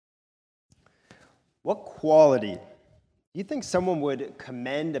What quality do you think someone would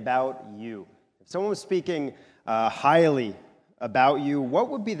commend about you? If someone was speaking highly about you, what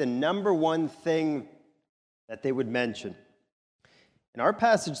would be the number one thing that they would mention? In our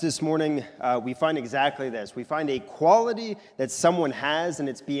passage this morning, we find exactly this. We find a quality that someone has, and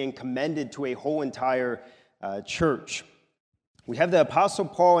it's being commended to a whole entire church. We have the Apostle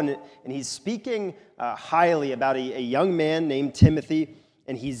Paul, and he's speaking highly about a young man named Timothy,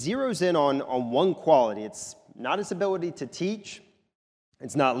 and he zeroes in on one quality. It's not his ability to teach.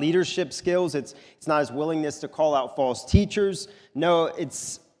 It's not leadership skills. It's not his willingness to call out false teachers. No,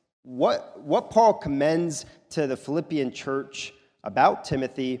 it's what Paul commends to the Philippian church about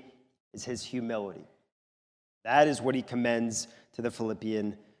Timothy is his humility. That is what he commends to the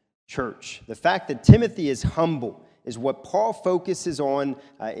Philippian church. The fact that Timothy is humble is what Paul focuses on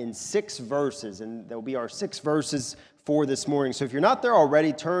in 6 verses, and there'll be our 6 verses for this morning. So if you're not there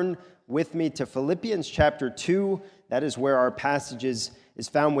already, turn with me to Philippians chapter 2. That is where our passage is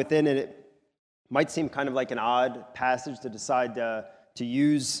found within, and it might seem kind of like an odd passage to decide to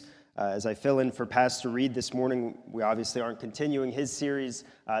use as I fill in for Pastor Reed this morning. We obviously aren't continuing his series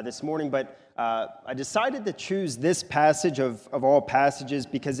this morning, but I decided to choose this passage of all passages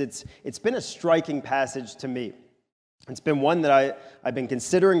because it's been a striking passage to me. It's been one that I've been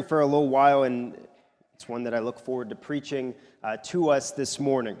considering for a little while, and it's one that I look forward to preaching to us this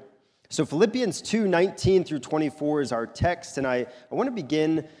morning. So Philippians 2:19 through 24 is our text, and I want to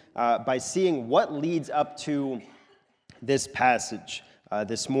begin by seeing what leads up to this passage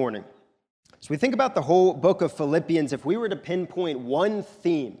this morning. So we think about the whole book of Philippians. If we were to pinpoint one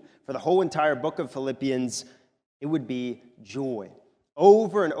theme for the whole entire book of Philippians, it would be joy.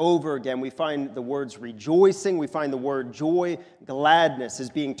 Over and over again, we find the words rejoicing, we find the word joy, gladness is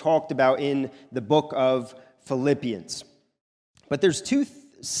being talked about in the book of Philippians. But there's two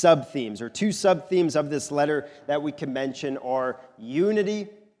sub-themes of this letter that we can mention are unity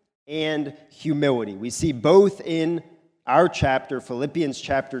and humility. We see both in our chapter, Philippians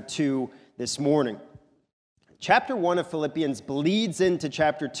chapter 2, this morning. Chapter 1 of Philippians bleeds into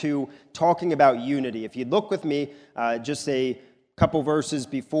chapter 2 talking about unity. If you look with me just a couple verses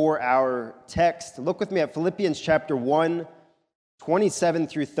before our text, look with me at Philippians chapter 1, 27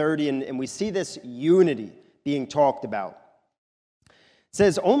 through 30, and we see this unity being talked about. It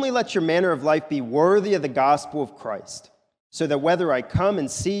says, "Only let your manner of life be worthy of the gospel of Christ, so that whether I come and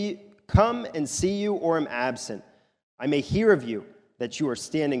see you or am absent, I may hear of you that you are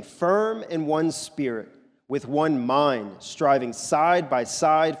standing firm in one spirit, with one mind, striving side by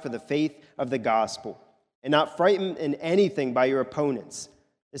side for the faith of the gospel, and not frightened in anything by your opponents.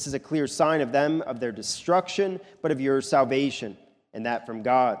 This is a clear sign of them, of their destruction, but of your salvation, and that from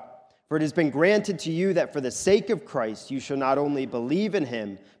God. For it has been granted to you that for the sake of Christ you shall not only believe in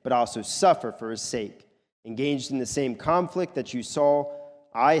him, but also suffer for his sake, engaged in the same conflict that you saw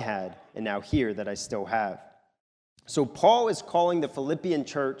I had, and now hear that I still have." So Paul is calling the Philippian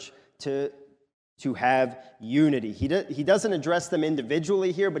church to have unity. He doesn't address them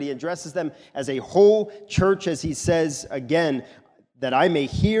individually here, but he addresses them as a whole church, as he says again, that I may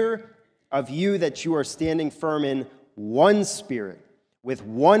hear of you that you are standing firm in one spirit, with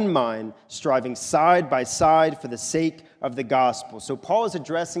one mind, striving side by side for the sake of the gospel. So Paul is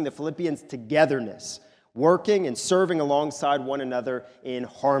addressing the Philippians' togetherness, working and serving alongside one another in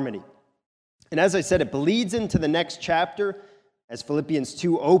harmony. And as I said, it bleeds into the next chapter, as Philippians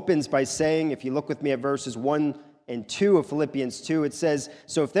 2 opens by saying, if you look with me at verses 1 and 2 of Philippians 2, it says,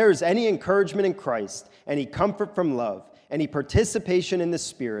 "So if there is any encouragement in Christ, any comfort from love, any participation in the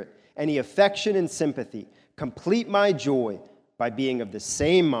Spirit, any affection and sympathy, complete my joy by being of the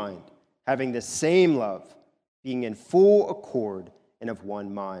same mind, having the same love, being in full accord and of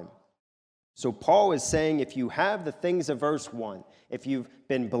one mind." So Paul is saying, if you have the things of verse 1, if you've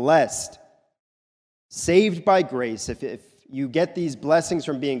been blessed, saved by grace, if you get these blessings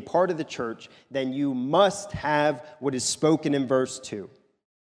from being part of the church, then you must have what is spoken in verse 2.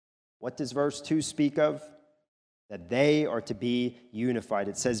 What does verse 2 speak of? That they are to be unified.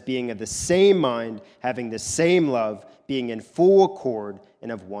 It says, being of the same mind, having the same love, being in full accord and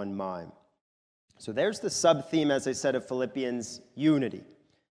of one mind. So there's the sub-theme, as I said, of Philippians, unity.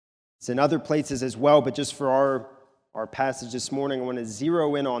 It's in other places as well, but just for our passage this morning, I want to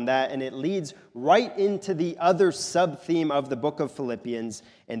zero in on that, and it leads right into the other sub-theme of the book of Philippians,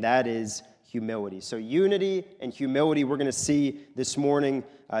 and that is humility. So unity and humility, we're going to see this morning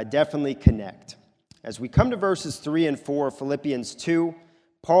definitely connect. As we come to verses 3 and 4 of Philippians 2,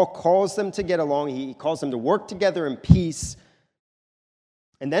 Paul calls them to get along. He calls them to work together in peace,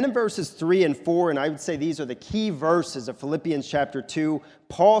 And then in verses 3 and 4, and I would say these are the key verses of Philippians chapter 2,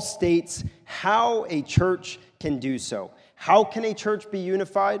 Paul states how a church can do so. How can a church be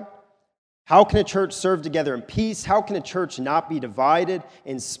unified? How can a church serve together in peace? How can a church not be divided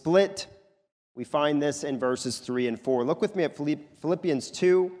and split? We find this in verses 3 and 4. Look with me at Philippians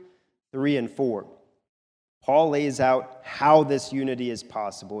 2, 3 and 4. Paul lays out how this unity is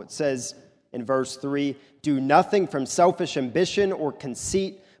possible. It says in verse 3, "Do nothing from selfish ambition or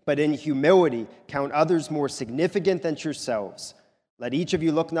conceit, but in humility count others more significant than yourselves. Let each of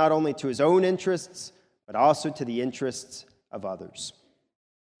you look not only to his own interests, but also to the interests of others."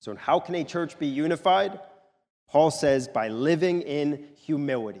 So how can a church be unified? Paul says by living in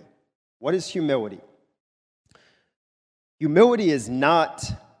humility. What is humility? Humility is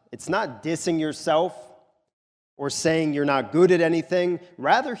it's not dissing yourself or saying you're not good at anything.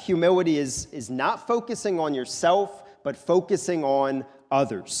 Rather, humility is not focusing on yourself, but focusing on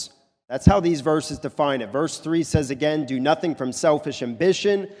others. That's how these verses define it. Verse 3 says again, "Do nothing from selfish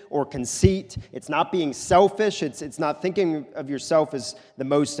ambition or conceit." It's not being selfish. It's not thinking of yourself as the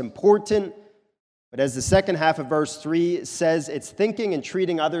most important. But as the second half of verse 3 says, it's thinking and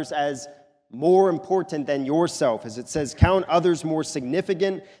treating others as more important than yourself. As it says, count others more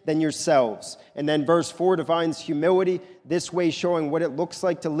significant than yourselves. And then verse 4 defines humility this way, showing what it looks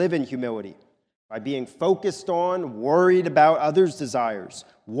like to live in humility. By being focused on, worried about others' desires,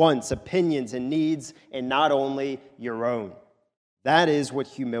 wants, opinions, and needs, and not only your own. That is what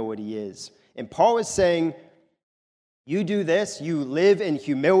humility is. And Paul is saying, you do this, you live in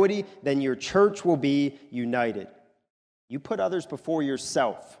humility, then your church will be united. You put others before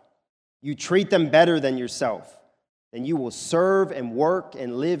yourself. You treat them better than yourself. Then you will serve and work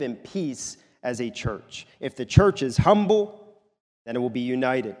and live in peace as a church. If the church is humble, then it will be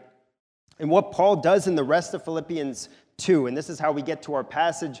united. And what Paul does in the rest of Philippians 2, and this is how we get to our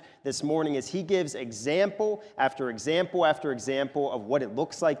passage this morning, is he gives example after example after example of what it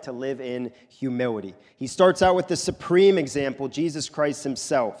looks like to live in humility. He starts out with the supreme example, Jesus Christ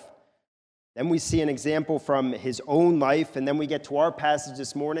himself. Then we see an example from his own life, and then we get to our passage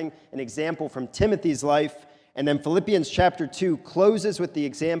this morning, an example from Timothy's life, and then Philippians chapter 2 closes with the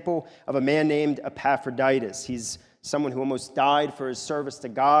example of a man named Epaphroditus. He's someone who almost died for his service to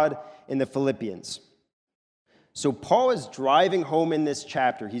God in the Philippians. So Paul is driving home in this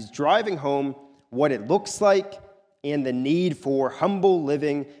chapter. He's driving home what it looks like and the need for humble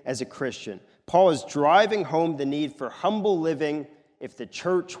living as a Christian. Paul is driving home the need for humble living if the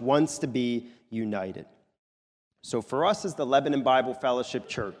church wants to be united. So for us as the Lebanon Bible Fellowship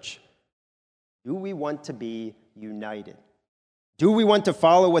Church, do we want to be united? Do we want to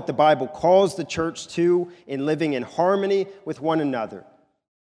follow what the Bible calls the church to in living in harmony with one another?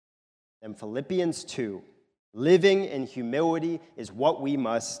 Then Philippians 2, living in humility is what we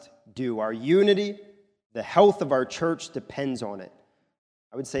must do. Our unity, the health of our church depends on it.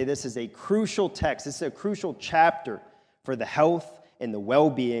 I would say this is a crucial text. This is a crucial chapter for the health and the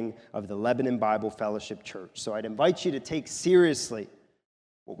well-being of the Lebanon Bible Fellowship Church. So I'd invite you to take seriously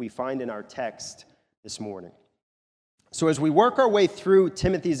what we find in our text this morning. So as we work our way through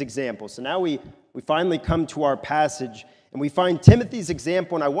Timothy's example, so now we finally come to our passage, and we find Timothy's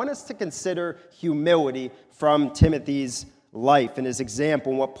example, and I want us to consider humility from Timothy's life and his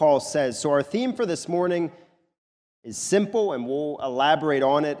example and what Paul says. So our theme for this morning is simple, and we'll elaborate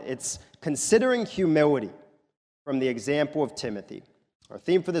on it. It's considering humility from the example of Timothy. Our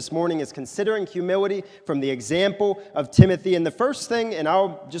theme for this morning is considering humility from the example of Timothy. And the first thing, and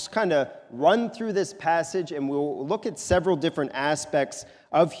I'll just kind of run through this passage, and we'll look at several different aspects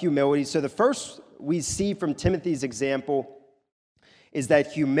of humility. So the first we see from Timothy's example is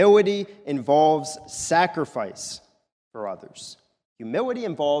that humility involves sacrifice for others. Humility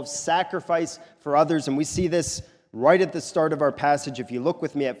involves sacrifice for others, and we see this right at the start of our passage. If you look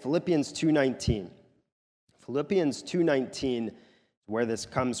with me at Philippians 2:19. Philippians 2:19 where this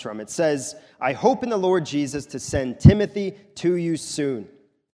comes from. It says, "I hope in the Lord Jesus to send Timothy to you soon,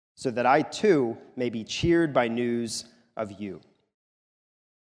 so that I too may be cheered by news of you."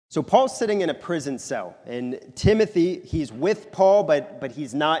 So Paul's sitting in a prison cell, and Timothy, he's with Paul, but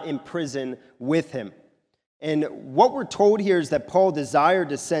he's not in prison with him. And what we're told here is that Paul desired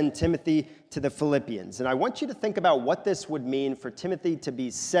to send Timothy to the Philippians. And I want you to think about what this would mean for Timothy to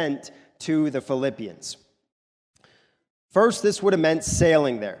be sent to the Philippians. First, this would have meant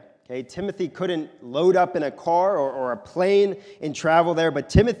sailing there. Okay, Timothy couldn't load up in a car or a plane and travel there, but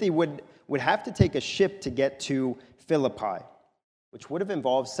Timothy would have to take a ship to get to Philippi, which would have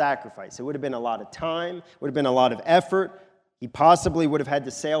involved sacrifice. It would have been a lot of time, would have been a lot of effort. He possibly would have had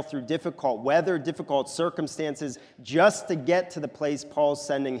to sail through difficult weather, difficult circumstances, just to get to the place Paul's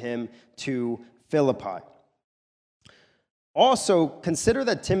sending him to Philippi. Also, consider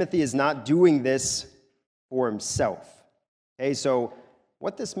that Timothy is not doing this for himself. Okay, so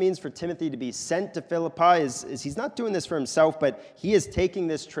what this means for Timothy to be sent to Philippi is he's not doing this for himself, but he is taking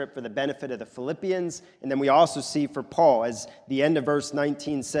this trip for the benefit of the Philippians. And then we also see for Paul, as the end of verse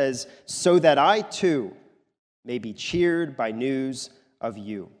 19 says, so that I too may be cheered by news of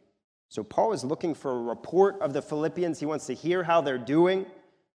you. So Paul is looking for a report of the Philippians. He wants to hear how they're doing.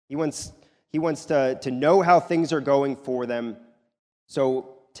 He wants to know how things are going for them.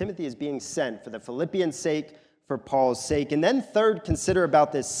 So Timothy is being sent for the Philippians' sake, for Paul's sake. And then third, consider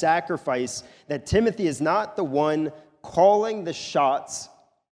about this sacrifice, that Timothy is not the one calling the shots,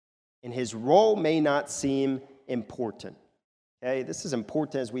 and his role may not seem important. Okay, this is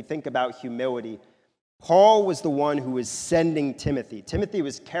important as we think about humility. Paul was the one who was sending Timothy. Timothy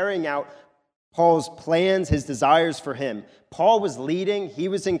was carrying out Paul's plans, his desires for him. Paul was leading, he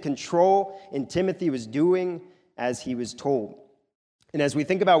was in control, and Timothy was doing as he was told. And as we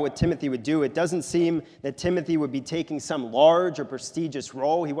think about what Timothy would do, it doesn't seem that Timothy would be taking some large or prestigious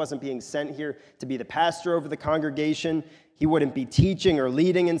role. He wasn't being sent here to be the pastor over the congregation. He wouldn't be teaching or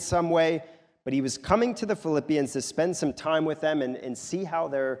leading in some way, but he was coming to the Philippians to spend some time with them and see how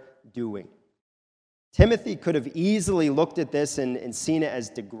they're doing. Timothy could have easily looked at this and seen it as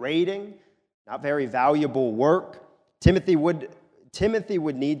degrading, not very valuable work. Timothy would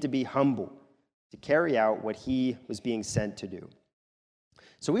need to be humble to carry out what he was being sent to do.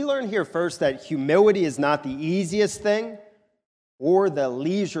 So we learn here first that humility is not the easiest thing or the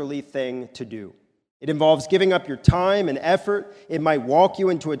leisurely thing to do. It involves giving up your time and effort. It might walk you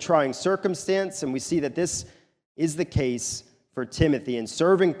into a trying circumstance, and we see that this is the case for Timothy in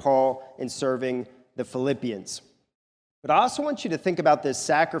serving Paul and serving the Philippians. But I also want you to think about this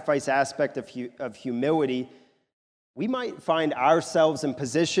sacrifice aspect of humility. We might find ourselves in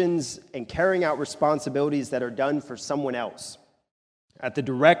positions and carrying out responsibilities that are done for someone else, at the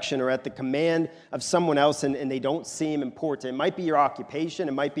direction or at the command of someone else, and they don't seem important. It might be your occupation.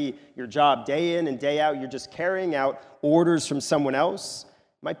 It might be your job day in and day out. You're just carrying out orders from someone else.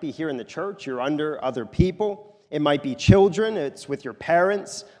 It might be here in the church. You're under other people. It might be children. It's with your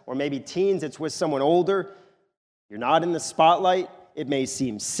parents. Or maybe teens. It's with someone older. You're not in the spotlight. It may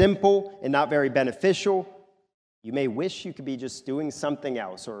seem simple and not very beneficial. You may wish you could be just doing something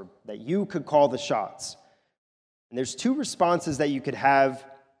else, or that you could call the shots. And there's two responses that you could have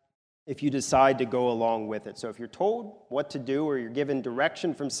if you decide to go along with it. So if you're told what to do or you're given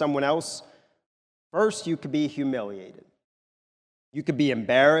direction from someone else, first you could be humiliated. You could be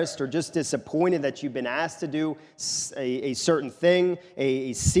embarrassed or just disappointed that you've been asked to do a certain thing,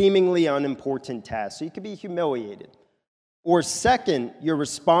 a seemingly unimportant task. So you could be humiliated. Or second, your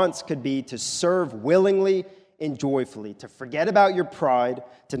response could be to serve willingly and joyfully, to forget about your pride,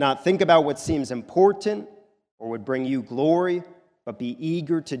 to not think about what seems important or would bring you glory, but be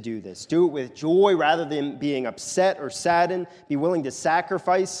eager to do this. Do it with joy rather than being upset or saddened. Be willing to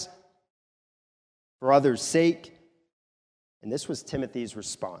sacrifice for others' sake. And this was Timothy's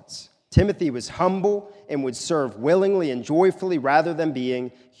response. Timothy was humble and would serve willingly and joyfully rather than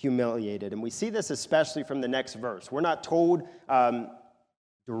being humiliated. And we see this especially from the next verse. We're not told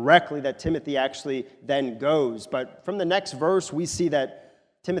directly that Timothy actually then goes, but from the next verse we see that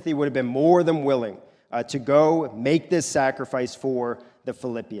Timothy would have been more than willing to go make this sacrifice for the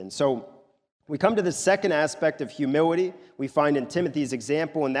Philippians. So we come to the second aspect of humility we find in Timothy's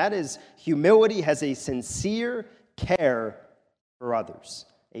example, and that is humility has a sincere care for others.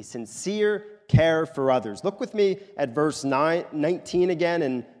 A sincere care for others. Look with me at verse 19 again,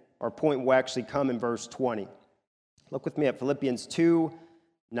 and our point will actually come in verse 20. Look with me at Philippians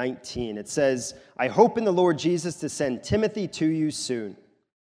 2:19. It says, I hope in the Lord Jesus to send Timothy to you soon,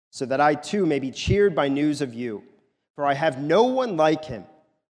 so that I too may be cheered by news of you. For I have no one like him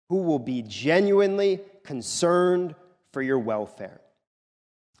who will be genuinely concerned for your welfare.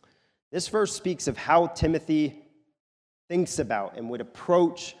 This verse speaks of how Timothy thinks about and would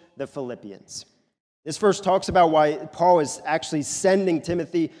approach the Philippians. This verse talks about why Paul is actually sending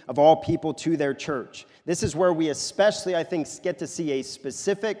Timothy, of all people, to their church. This is where we especially, I think, get to see a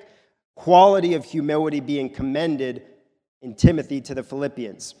specific quality of humility being commended in Timothy to the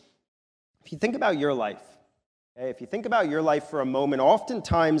Philippians. If you think about your life, for a moment,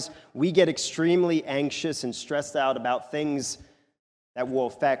 oftentimes we get extremely anxious and stressed out about things that will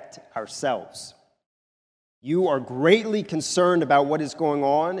affect ourselves. You are greatly concerned about what is going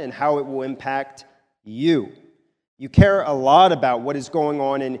on and how it will impact you. You care a lot about what is going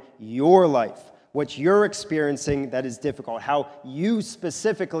on in your life, what you're experiencing that is difficult, how you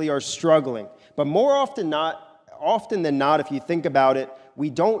specifically are struggling. But more often than not, if you think about it, we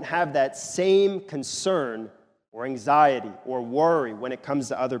don't have that same concern or anxiety or worry when it comes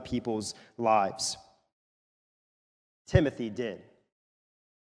to other people's lives. Timothy did.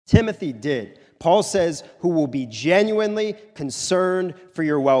 Timothy did. Paul says, who will be genuinely concerned for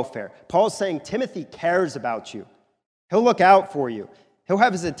your welfare. Paul's saying Timothy cares about you. He'll look out for you. He'll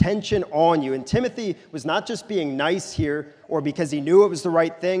have his attention on you. And Timothy was not just being nice here or because he knew it was the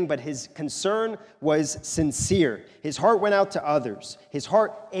right thing, but his concern was sincere. His heart went out to others. His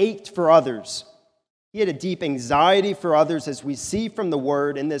heart ached for others. He had a deep anxiety for others, as we see from the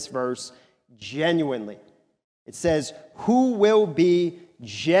word in this verse, genuinely. It says, who will be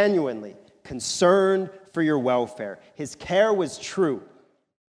genuinely concerned for your welfare. His care was true.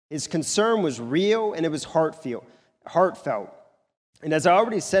 His concern was real, and it was heartfelt. And as I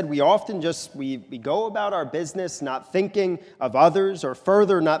already said, we often we go about our business not thinking of others, or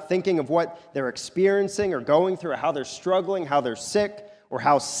further, not thinking of what they're experiencing or going through, or how they're struggling, how they're sick, or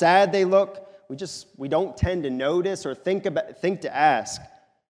how sad they look. We don't tend to notice or think to ask.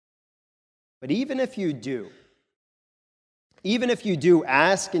 But even if you do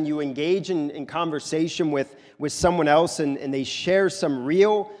ask and you engage in conversation with someone else and they share some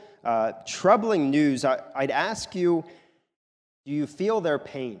real troubling news, I'd ask you, do you feel their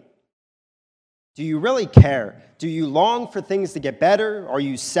pain? Do you really care? Do you long for things to get better? Are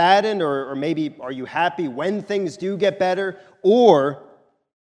you saddened, or maybe are you happy when things do get better? Or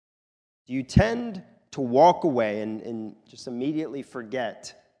do you tend to walk away and just immediately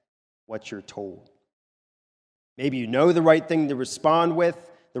forget what you're told? Maybe you know the right thing to respond with,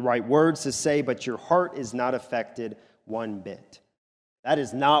 the right words to say, but your heart is not affected one bit. That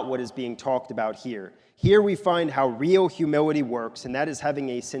is not what is being talked about here. Here we find how real humility works, and that is having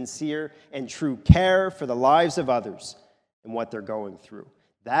a sincere and true care for the lives of others and what they're going through.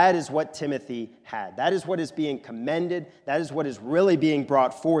 That is what Timothy had. That is what is being commended. That is what is really being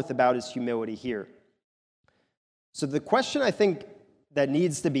brought forth about his humility here. So the question I think that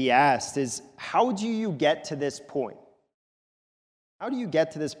needs to be asked is, how do you get to this point? How do you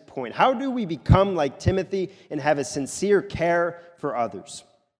get to this point? How do we become like Timothy and have a sincere care for others?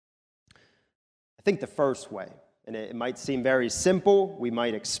 I think the first way, and it might seem very simple, we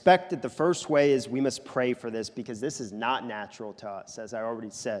might expect it, the first way is we must pray for this, because this is not natural to us, as I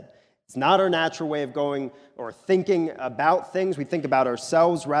already said. It's not our natural way of going or thinking about things. We think about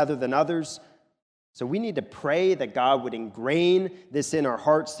ourselves rather than others. So we need to pray that God would ingrain this in our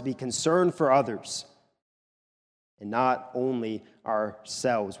hearts to be concerned for others and not only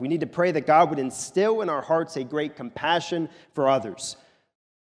ourselves. We need to pray that God would instill in our hearts a great compassion for others.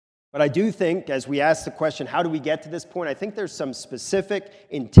 But I do think, as we ask the question, how do we get to this point? I think there's some specific,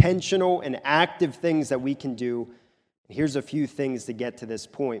 intentional, and active things that we can do. Here's a few things to get to this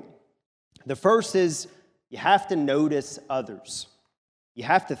point. The first is you have to notice others. You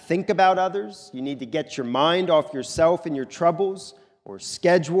have to think about others. You need to get your mind off yourself and your troubles or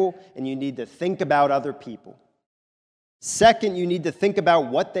schedule, and you need to think about other people. Second, you need to think about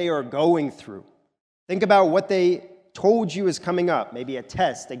what they are going through. Think about what they told you is coming up, maybe a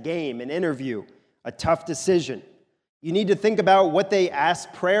test, a game, an interview, a tough decision. You need to think about what they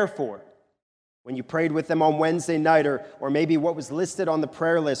asked prayer for when you prayed with them on Wednesday night, or maybe what was listed on the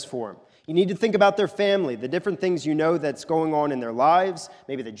prayer list for them. You need to think about their family, the different things you know that's going on in their lives,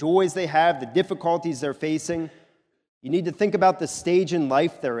 maybe the joys they have, the difficulties they're facing. You need to think about the stage in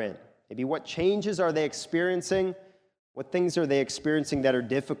life they're in. Maybe what changes are they experiencing? What things are they experiencing that are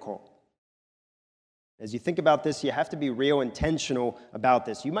difficult? As you think about this, you have to be real intentional about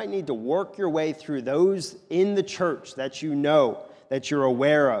this. You might need to work your way through those in the church that you know, that you're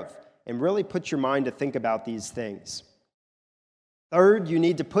aware of, and really put your mind to think about these things. Third, you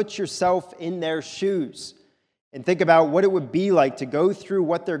need to put yourself in their shoes and think about what it would be like to go through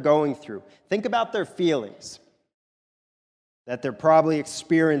what they're going through. Think about their feelings that they're probably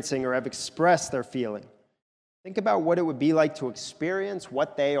experiencing or have expressed their feeling. Think about what it would be like to experience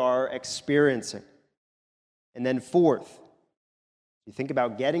what they are experiencing. And then fourth, you think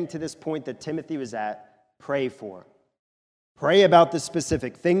about getting to this point that Timothy was at, pray for him. Pray about the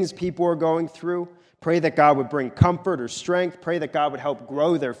specific things people are going through. Pray that God would bring comfort or strength. Pray that God would help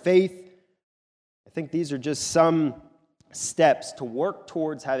grow their faith. I think these are just some steps to work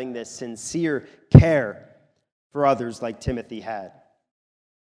towards having this sincere care for others like Timothy had.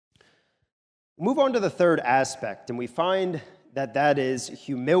 Move on to the third aspect, and we find that is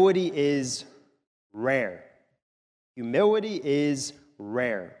humility is rare. Humility is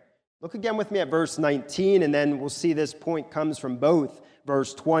rare. Look again with me at verse 19, and then we'll see this point comes from both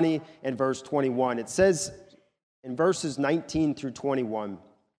verse 20 and verse 21. It says in verses 19 through 21,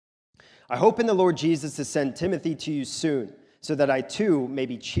 I hope in the Lord Jesus to send Timothy to you soon, so that I too may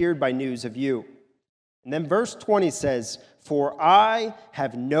be cheered by news of you. And then verse 20 says, for I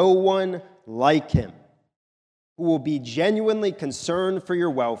have no one like him who will be genuinely concerned for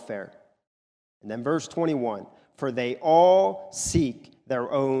your welfare. And then verse 21, for they all seek their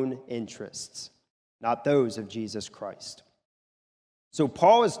own interests, not those of Jesus Christ. So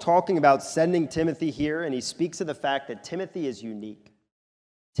Paul is talking about sending Timothy here, and he speaks of the fact that Timothy is unique.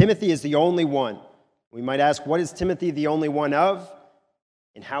 Timothy is the only one. We might ask, what is Timothy the only one of?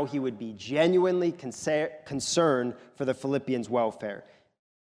 And how he would be genuinely concerned for the Philippians' welfare.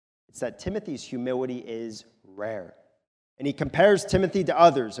 It's that Timothy's humility is rare. And he compares Timothy to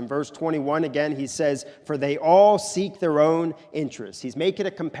others. In verse 21, again, he says, for they all seek their own interests. He's making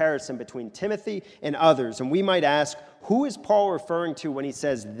a comparison between Timothy and others. And we might ask, who is Paul referring to when he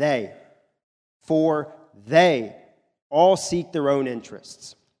says they? For they all seek their own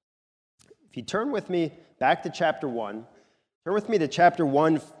interests. If you turn with me back to chapter 1, turn with me to chapter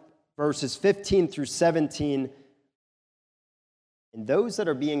 1, verses 15 through 17. And those that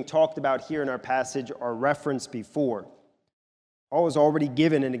are being talked about here in our passage are referenced before. Paul has already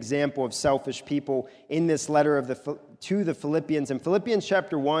given an example of selfish people in this letter to the Philippians. In Philippians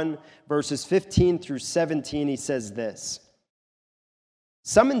chapter 1, verses 15 through 17, he says this,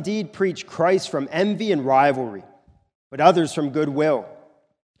 some indeed preach Christ from envy and rivalry, but others from goodwill.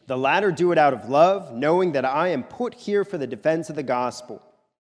 The latter do it out of love, knowing that I am put here for the defense of the gospel.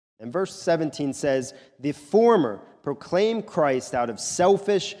 And verse 17 says, the former proclaim Christ out of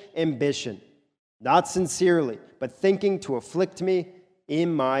selfish ambition, not sincerely, but thinking to afflict me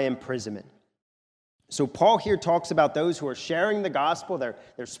in my imprisonment. So Paul here talks about those who are sharing the gospel. They're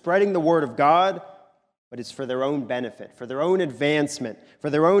spreading the word of God, but it's for their own benefit, for their own advancement, for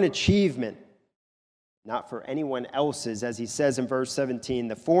their own achievement, not for anyone else's. As he says in verse 17,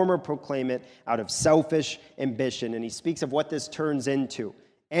 the former proclaim it out of selfish ambition. And he speaks of what this turns into.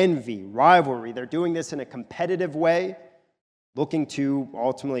 Envy, rivalry. They're doing this in a competitive way, looking to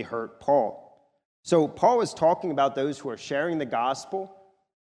ultimately hurt Paul. So Paul is talking about those who are sharing the gospel.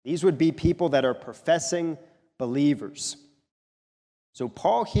 These would be people that are professing believers. So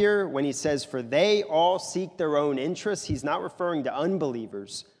Paul here, when he says, for they all seek their own interests, he's not referring to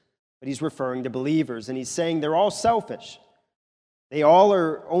unbelievers, but he's referring to believers. And he's saying they're all selfish. They all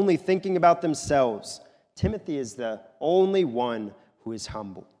are only thinking about themselves. Timothy is the only one who is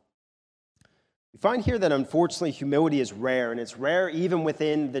humble. We find here that unfortunately humility is rare, and it's rare even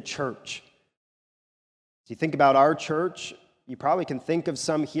within the church. As you think about our church, you probably can think of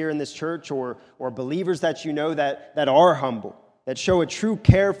some here in this church or believers that you know that are humble, that show a true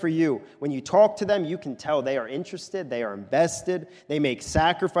care for you. When you talk to them, you can tell they are interested, they are invested, they make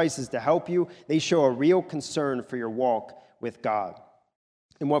sacrifices to help you, they show a real concern for your walk with God.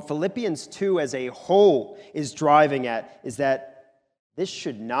 And what Philippians 2 as a whole is driving at is that this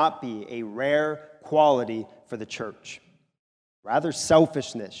should not be a rare quality for the church. Rather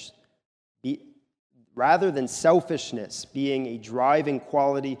than selfishness being a driving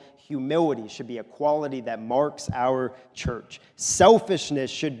quality, humility should be a quality that marks our church.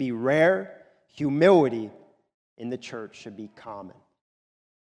 Selfishness should be rare. Humility in the church should be common.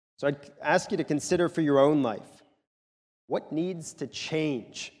 So I'd ask you to consider for your own life, what needs to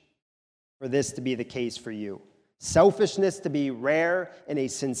change for this to be the case for you? Selfishness to be rare and a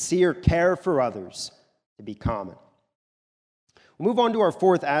sincere care for others to be common. We'll move on to our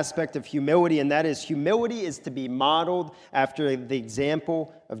fourth aspect of humility, and that is humility is to be modeled after the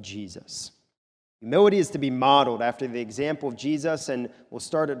example of Jesus. Humility is to be modeled after the example of Jesus, and we'll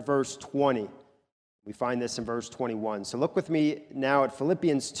start at verse 20. We find this in verse 21. So look with me now at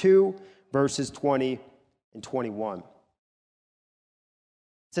Philippians 2, verses 20 and 21. It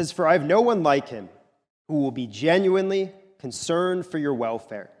says, for I have no one like him who will be genuinely concerned for your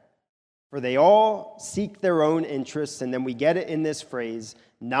welfare. For they all seek their own interests, and then we get it in this phrase,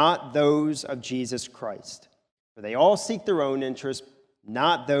 not those of Jesus Christ. For they all seek their own interests,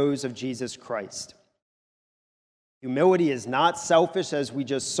 not those of Jesus Christ. Humility is not selfish, as we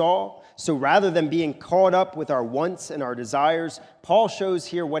just saw. So rather than being caught up with our wants and our desires, Paul shows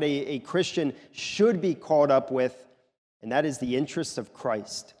here what a Christian should be caught up with, and that is the interests of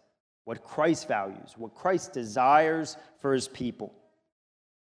Christ, what Christ values, what Christ desires for his people.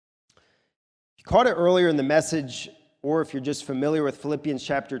 If you caught it earlier in the message, or if you're just familiar with Philippians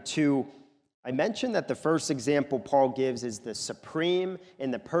chapter 2, I mentioned that the first example Paul gives is the supreme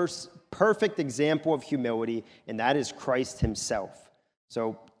and the perfect example of humility, and that is Christ himself.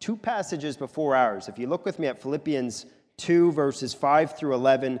 So two passages before ours. If you look with me at Philippians 2, verses 5 through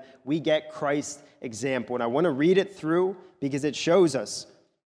 11, we get Christ's example. And I want to read it through because it shows us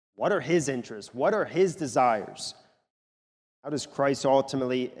what are his interests, what are his desires. How does Christ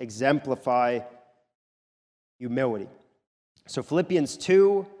ultimately exemplify humility? So Philippians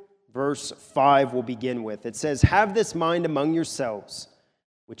 2, verse 5 we'll begin with. It says, "Have this mind among yourselves,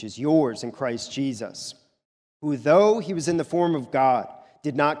 which is yours in Christ Jesus, who though he was in the form of God,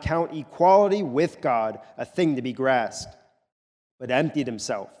 did not count equality with God a thing to be grasped, but emptied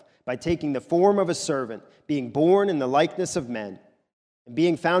himself by taking the form of a servant, being born in the likeness of men. And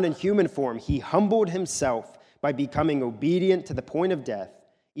being found in human form, he humbled himself by becoming obedient to the point of death,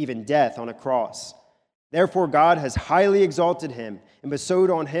 even death on a cross. Therefore God has highly exalted him and bestowed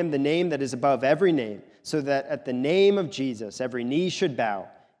on him the name that is above every name, so that at the name of Jesus every knee should bow,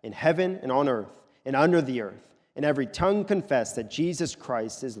 in heaven and on earth and under the earth, and every tongue confess that Jesus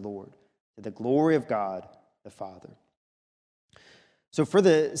Christ is Lord, to the glory of God the Father." So for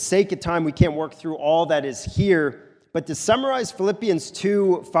the sake of time, we can't work through all that is here, but to summarize Philippians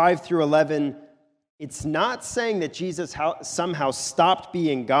 2, 5 through 11, it's not saying that Jesus somehow stopped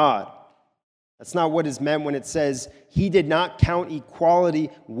being God. That's not what is meant when it says he did not count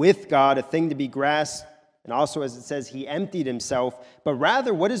equality with God a thing to be grasped, and also as it says he emptied himself, but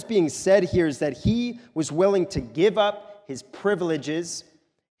rather what is being said here is that he was willing to give up his privileges,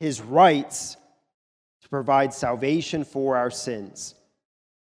 his rights, to provide salvation for our sins.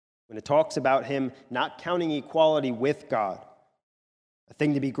 When it talks about him not counting equality with God a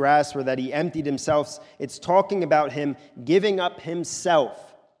thing to be grasped, or that he emptied himself, it's talking about him giving up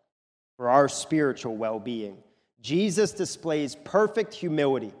himself for our spiritual well-being. Jesus displays perfect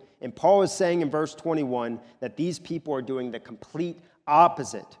humility, and Paul is saying in verse 21 that these people are doing the complete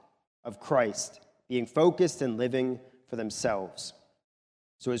opposite of Christ, being focused and living for themselves.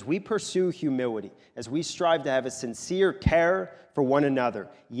 So as we pursue humility, as we strive to have a sincere care for one another,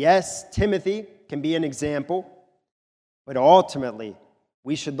 yes, Timothy can be an example, but ultimately,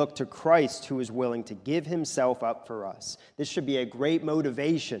 we should look to Christ, who is willing to give himself up for us. This should be a great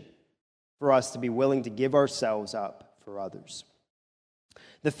motivation for us to be willing to give ourselves up for others.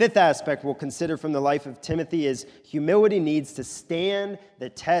 The fifth aspect we'll consider from the life of Timothy is humility needs to stand the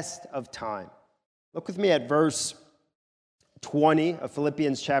test of time. Look with me at verse 20 of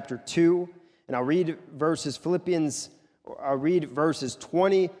Philippians chapter 2, and I'll read verses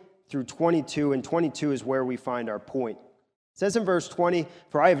 20 through 22, and 22 is where we find our point. It says in verse 20,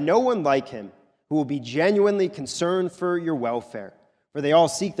 "For I have no one like him who will be genuinely concerned for your welfare, for they all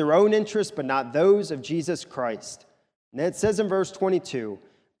seek their own interests, but not those of Jesus Christ." And then it says in verse 22,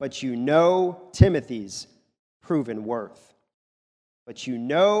 "But you know Timothy's proven worth." But you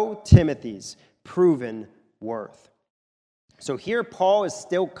know Timothy's proven worth. So here Paul is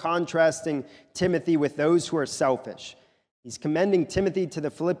still contrasting Timothy with those who are selfish. He's commending Timothy to the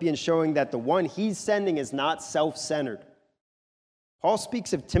Philippians, showing that the one he's sending is not self-centered. Paul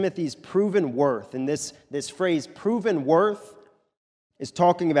speaks of Timothy's proven worth, and this phrase, proven worth, is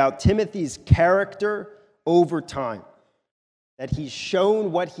talking about Timothy's character over time, that he's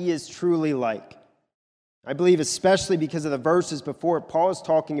shown what he is truly like. I believe especially because of the verses before it, Paul is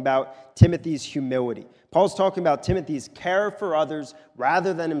talking about Timothy's humility. Paul's talking about Timothy's care for others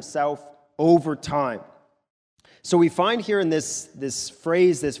rather than himself over time. So we find here in this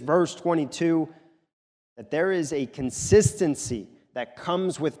phrase, this verse 22, that there is a consistency that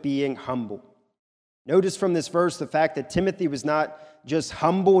comes with being humble. Notice from this verse the fact that Timothy was not just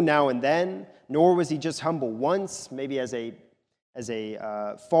humble now and then, nor was he just humble once, maybe as a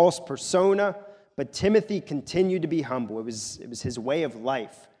false persona, but Timothy continued to be humble. It was his way of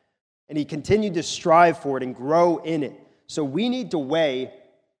life, and he continued to strive for it and grow in it. So we need to weigh,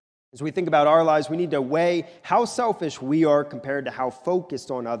 as we think about our lives, we need to weigh how selfish we are compared to how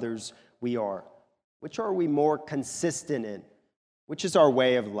focused on others we are. Which are we more consistent in? Which is our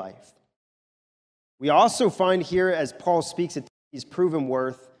way of life? We also find here, as Paul speaks at his proven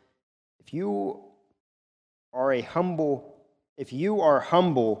worth, if you are humble,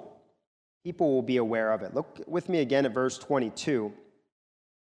 people will be aware of it. Look with me again at verse 22.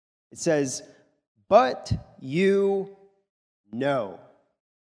 It says, "But you know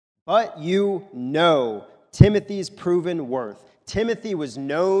Timothy's proven worth." Timothy was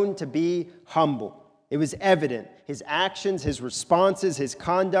known to be humble. It was evident. His actions, his responses, his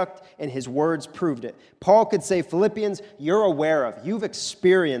conduct, and his words proved it. Paul could say, Philippians, you're aware of, you've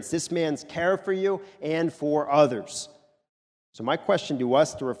experienced this man's care for you and for others. So my question to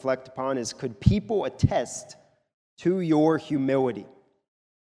us to reflect upon is, could people attest to your humility?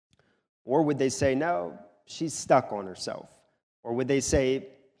 Or would they say, no, she's stuck on herself? Or would they say,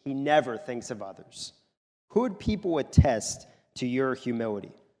 he never thinks of others. Could people attest to your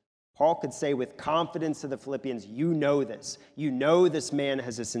humility? Paul could say with confidence to the Philippians, you know this. You know this man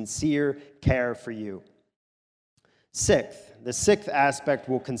has a sincere care for you. The sixth aspect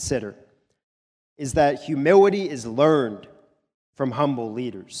we'll consider is that humility is learned from humble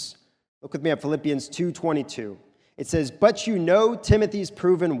leaders. Look with me at Philippians 2:22. It says, "But you know Timothy's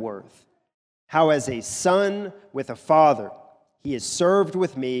proven worth, how as a son with a father he has served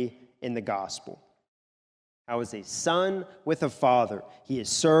with me in the gospel." How as a son with a father he has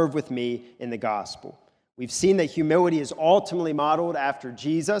served with me in the gospel. We've seen that humility is ultimately modeled after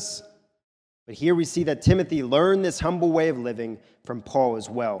Jesus, but here we see that Timothy learned this humble way of living from Paul as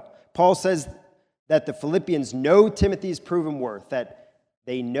well. Paul says that the Philippians know Timothy's proven worth, that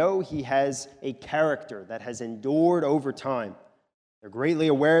they know he has a character that has endured over time. They're greatly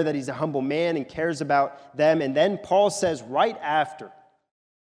aware that he's a humble man and cares about them. And then Paul says right after,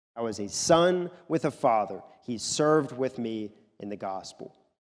 "I was a son with a father. He served with me in the gospel."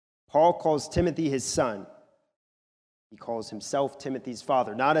 Paul calls Timothy his son. He calls himself Timothy's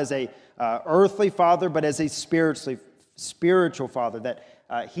father, not as a earthly father, but as a spiritual father, that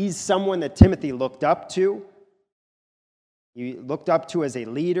he's someone that Timothy looked up to. He looked up to as a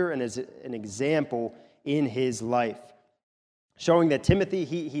leader and as an example in his life, showing that Timothy,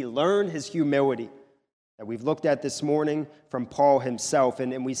 he learned his humility that we've looked at this morning from Paul himself.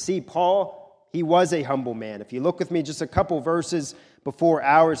 And we see Paul, he was a humble man. If you look with me just a couple verses before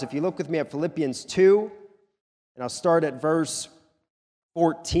ours, if you look with me at Philippians 2, and I'll start at verse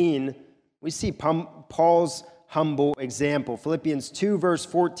 14, we see Paul's humble example. Philippians 2, verse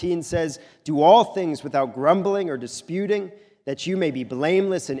 14 says, "Do all things without grumbling or disputing, that you may be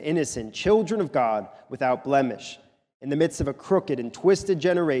blameless and innocent, children of God without blemish, in the midst of a crooked and twisted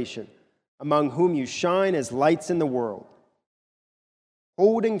generation, among whom you shine as lights in the world,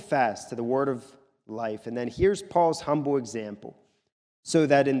 holding fast to the word of life." And then here's Paul's humble example. "So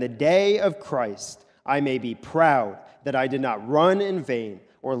that in the day of Christ I may be proud that I did not run in vain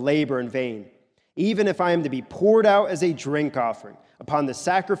or labor in vain. Even if I am to be poured out as a drink offering upon the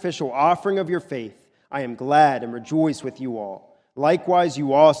sacrificial offering of your faith, I am glad and rejoice with you all. Likewise,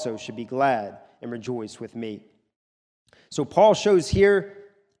 you also should be glad and rejoice with me." So Paul shows here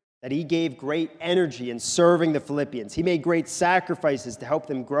that he gave great energy in serving the Philippians. He made great sacrifices to help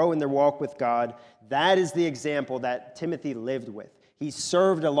them grow in their walk with God. That is the example that Timothy lived with. He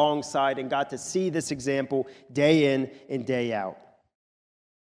served alongside and got to see this example day in and day out.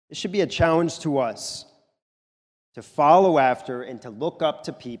 This should be a challenge to us to follow after and to look up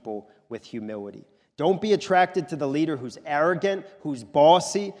to people with humility. Don't be attracted to the leader who's arrogant, who's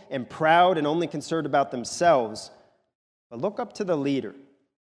bossy and proud and only concerned about themselves, but look up to the leader.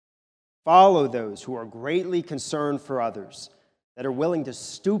 Follow those who are greatly concerned for others, that are willing to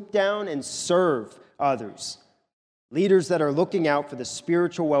stoop down and serve others. Leaders that are looking out for the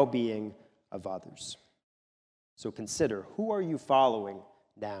spiritual well-being of others. So consider, who are you following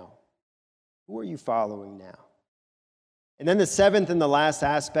now? Who are you following now? And then the seventh and the last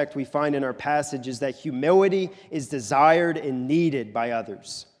aspect we find in our passage is that humility is desired and needed by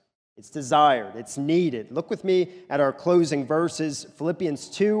others. It's desired, it's needed. Look with me at our closing verses, Philippians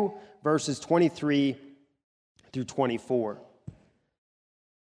 2, verses 23 through 24.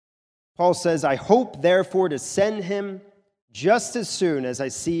 Paul says, "I hope therefore to send him just as soon as I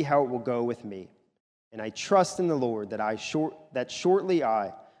see how it will go with me. And I trust in the Lord that shortly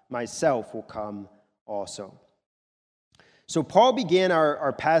I myself will come also." So Paul began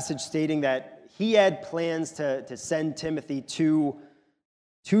our passage stating that he had plans to send Timothy to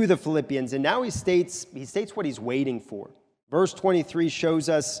the Philippians, and now he states what he's waiting for. Verse 23 shows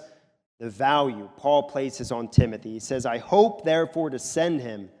us the value Paul places on Timothy. He says, "I hope therefore to send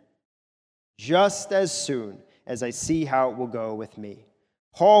him just as soon as I see how it will go with me."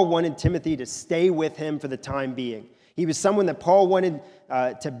 Paul wanted Timothy to stay with him for the time being. He was someone that Paul wanted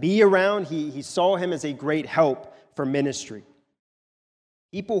to be around. He saw him as a great help for ministry.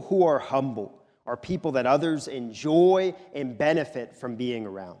 People who are humble are people that others enjoy and benefit from being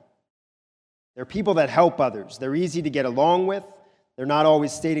around. They're people that help others. They're easy to get along with. They're not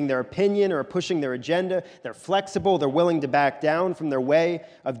always stating their opinion or pushing their agenda. They're flexible. They're willing to back down from their way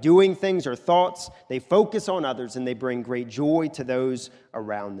of doing things or thoughts. They focus on others, and they bring great joy to those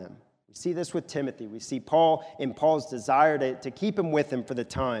around them. We see this with Timothy. We see Paul in Paul's desire to keep him with him for the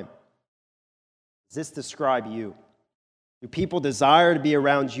time. Does this describe you? Do people desire to be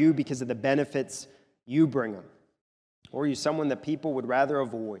around you because of the benefits you bring them? Or are you someone that people would rather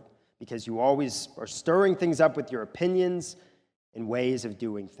avoid because you always are stirring things up with your opinions and ways of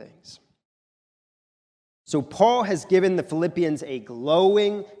doing things? So Paul has given the Philippians a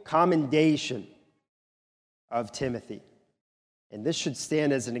glowing commendation of Timothy. And this should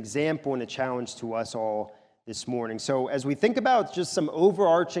stand as an example and a challenge to us all this morning. So as we think about just some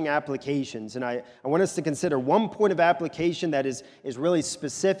overarching applications, and I want us to consider one point of application that is really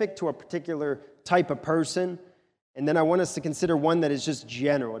specific to a particular type of person, and then I want us to consider one that is just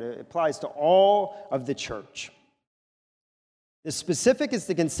general. It applies to all of the church. The specific is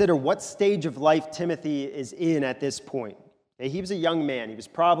to consider what stage of life Timothy is in at this point. Okay, he was a young man. He was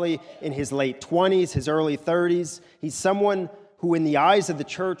probably in his late 20s, his early 30s. He's someone who in the eyes of the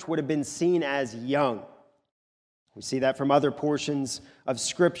church would have been seen as young. We see that from other portions of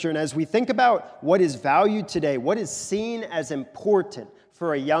Scripture. And as we think about what is valued today, what is seen as important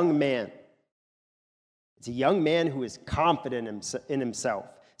for a young man, it's a young man who is confident in himself,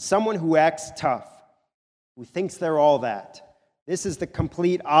 someone who acts tough, who thinks they're all that. This is the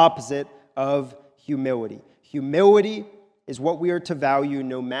complete opposite of humility. Humility is what we are to value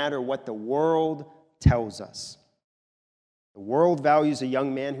no matter what the world tells us. The world values a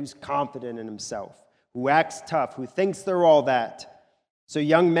young man who's confident in himself, who acts tough, who thinks they're all that. So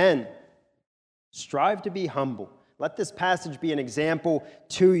young men, strive to be humble. Let this passage be an example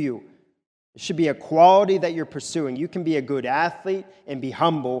to you. It should be a quality that you're pursuing. You can be a good athlete and be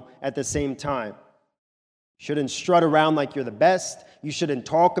humble at the same time. You shouldn't strut around like you're the best. You shouldn't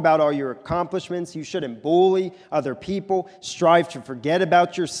talk about all your accomplishments. You shouldn't bully other people. Strive to forget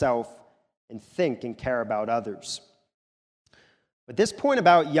about yourself and think and care about others. But this point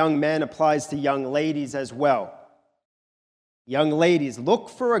about young men applies to young ladies as well. Young ladies, look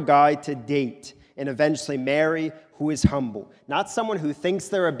for a guy to date and eventually marry who is humble. Not someone who thinks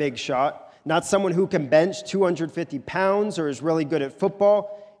they're a big shot, not someone who can bench 250 pounds or is really good at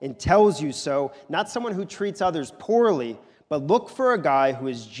football and tells you so, not someone who treats others poorly, but look for a guy who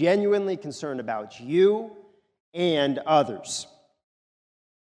is genuinely concerned about you and others.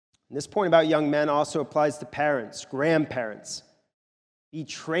 And this point about young men also applies to parents, grandparents. Be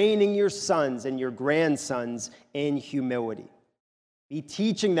training your sons and your grandsons in humility. Be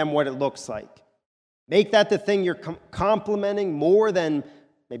teaching them what it looks like. Make that the thing you're complimenting more than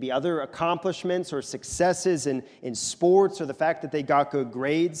maybe other accomplishments or successes in sports or the fact that they got good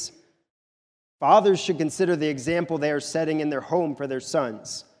grades. Fathers should consider the example they are setting in their home for their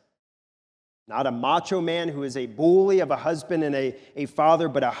sons. Not a macho man who is a bully of a husband and a father,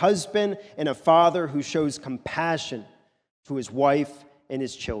 but a husband and a father who shows compassion to his wife and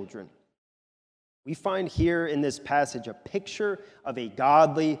his children. We find here in this passage a picture of a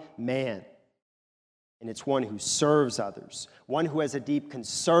godly man. And it's one who serves others, one who has a deep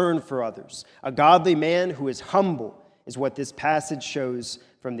concern for others. A godly man who is humble is what this passage shows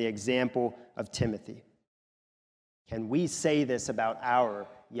from the example of Timothy. Can we say this about our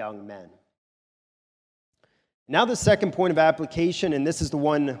young men? Now the second point of application, and this is the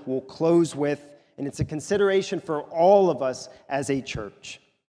one we'll close with, and it's a consideration for all of us as a church.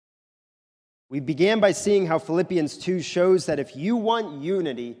 We began by seeing how Philippians 2 shows that if you want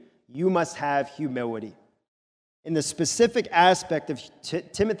unity, you must have humility. In the specific aspect of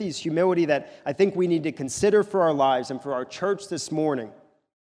Timothy's humility that I think we need to consider for our lives and for our church this morning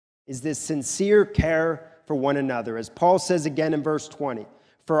is this sincere care for one another. As Paul says again in verse 20,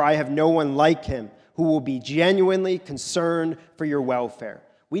 "For I have no one like him who will be genuinely concerned for your welfare."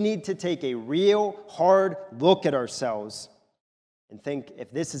 We need to take a real hard look at ourselves and think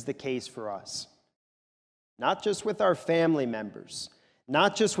if this is the case for us. Not just with our family members,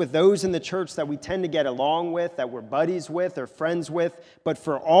 not just with those in the church that we tend to get along with, that we're buddies with or friends with, but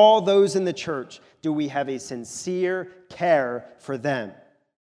for all those in the church, do we have a sincere care for them?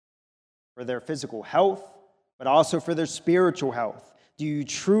 For their physical health, but also for their spiritual health. Do you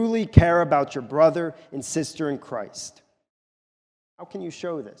truly care about your brother and sister in Christ? How can you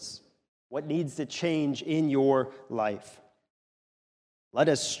show this? What needs to change in your life? Let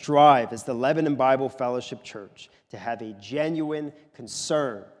us strive as the Lebanon Bible Fellowship Church to have a genuine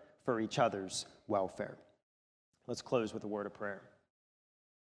concern for each other's welfare. Let's close with a word of prayer.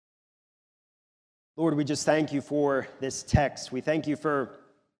 Lord, we just thank you for this text. We thank you for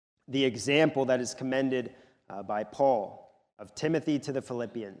the example that is commended by Paul of Timothy to the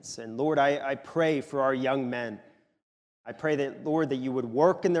Philippians. And Lord, I pray for our young men. I pray that, Lord, that you would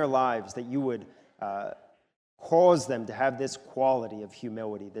work in their lives, that you would cause them to have this quality of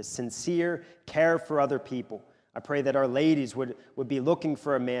humility, this sincere care for other people. I pray that our ladies would be looking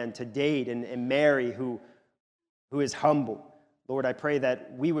for a man to date and marry who is humble. Lord, I pray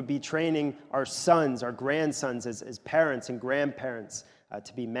that we would be training our sons, our grandsons as parents and grandparents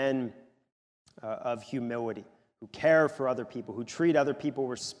to be men of humility, who care for other people, who treat other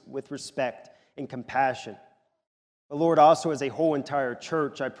people with respect and compassion. But Lord, also as a whole entire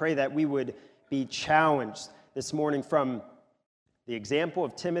church, I pray that we would be challenged this morning from the example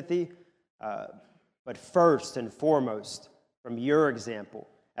of Timothy, but first and foremost from your example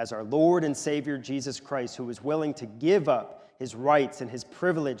as our Lord and Savior Jesus Christ, who was willing to give up his rights and his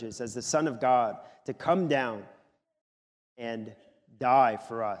privileges as the Son of God to come down and die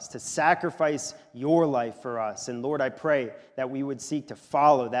for us, to sacrifice your life for us. And Lord, I pray that we would seek to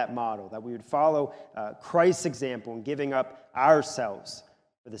follow that model, that we would follow Christ's example in giving up ourselves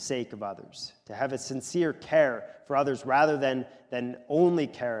for the sake of others, to have a sincere care for others rather than only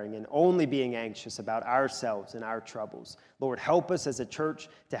caring and only being anxious about ourselves and our troubles. Lord, help us as a church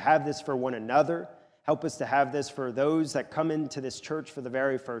to have this for one another. Help us to have this for those that come into this church for the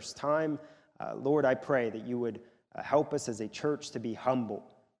very first time. Lord, I pray that you would help us as a church to be humble,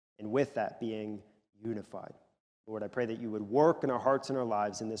 and with that being unified. Lord, I pray that you would work in our hearts and our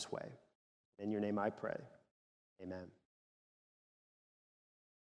lives in this way. In your name I pray. Amen.